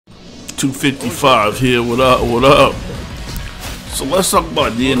255 here. What up? What up? So let's talk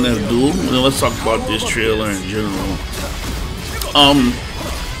about DNF Duel, and then let's talk about this trailer in general.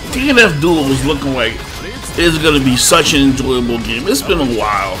 DNF Duel was looking like it's gonna be such an enjoyable game. It's been a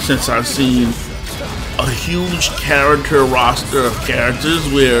while since I've seen a huge character roster of characters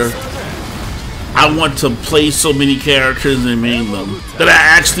where I want to play so many characters and main them that I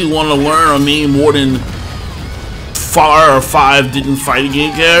actually want to learn or main more than 4 or 5 different fighting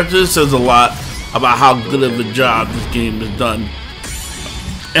game characters. Says a lot about how good of a job this game has done.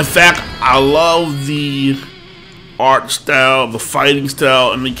 In fact, I love the art style, the fighting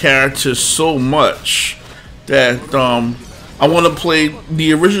style, and the characters so much that I want to play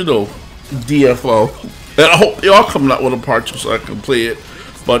the original DFO. And I hope they are coming out with a part 2 so I can play it.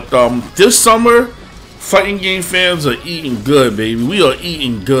 But this summer, fighting game fans are eating good, baby. We are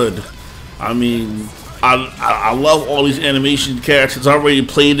eating good. I mean, I love all these animation characters. I already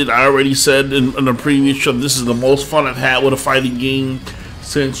played it. I already said in the previous show, this is the most fun I've had with a fighting game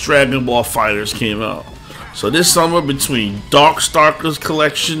since Dragon Ball FighterZ came out. So this summer, between Darkstalkers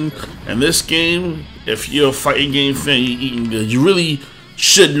collection and this game, if you're a fighting game fan, you're eating good. You really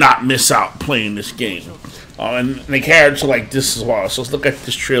should not miss out playing this game. And the characters are like this as well. So let's look at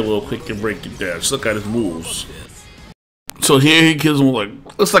this trailer real quick and break it down. Let's look at his moves. So here he gives him like,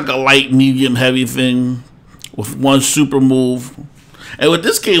 looks like a light, medium, heavy thing with one super move. And with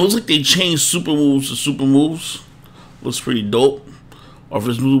this game, it looks like they changed super moves to super moves. Looks pretty dope. Or if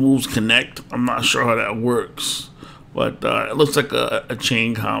his moves connect, I'm not sure how that works. But it looks like a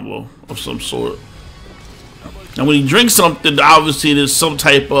chain combo of some sort. And when he drinks something, obviously there's some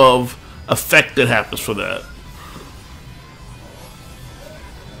type of effect that happens for that.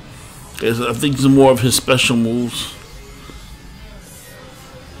 I think it's more of his special moves.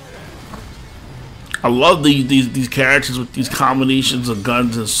 I love these characters with these combinations of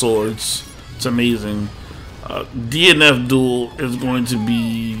guns and swords. It's amazing. DNF Duel is going to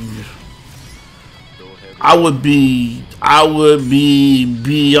be. I would be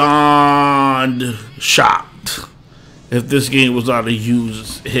beyond shocked if this game was not a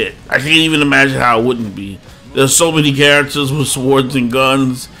huge hit. I can't even imagine how it wouldn't be. There's so many characters with swords and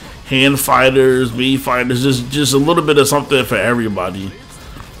guns, hand fighters, meat fighters, just a little bit of something for everybody.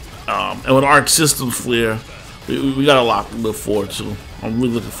 And with Arc System Flair, we got a lot to look forward to. I'm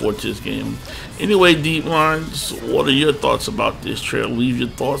really looking forward to this game. Anyway, Deep Minds, what are your thoughts about this trailer? Leave your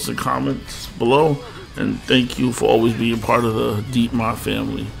thoughts and comments below. And thank you for always being part of the Deep Mind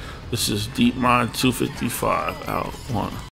family. This is Deep Mind 255 out. 1.